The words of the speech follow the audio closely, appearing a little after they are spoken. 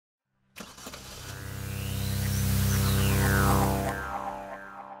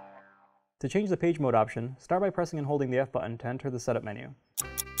To change the page mode option, start by pressing and holding the F button to enter the setup menu.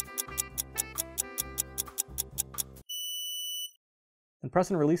 Then press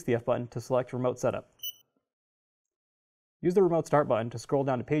and release the F button to select Remote Setup. Use the Remote Start button to scroll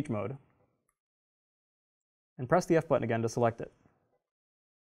down to Page Mode, and press the F button again to select it.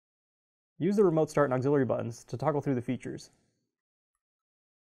 Use the Remote Start and Auxiliary buttons to toggle through the features.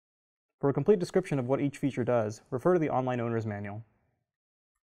 For a complete description of what each feature does, refer to the Online Owner's Manual.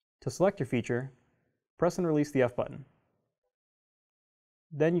 To select your feature, press and release the F button.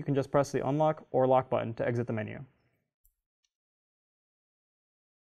 Then you can just press the Unlock or Lock button to exit the menu.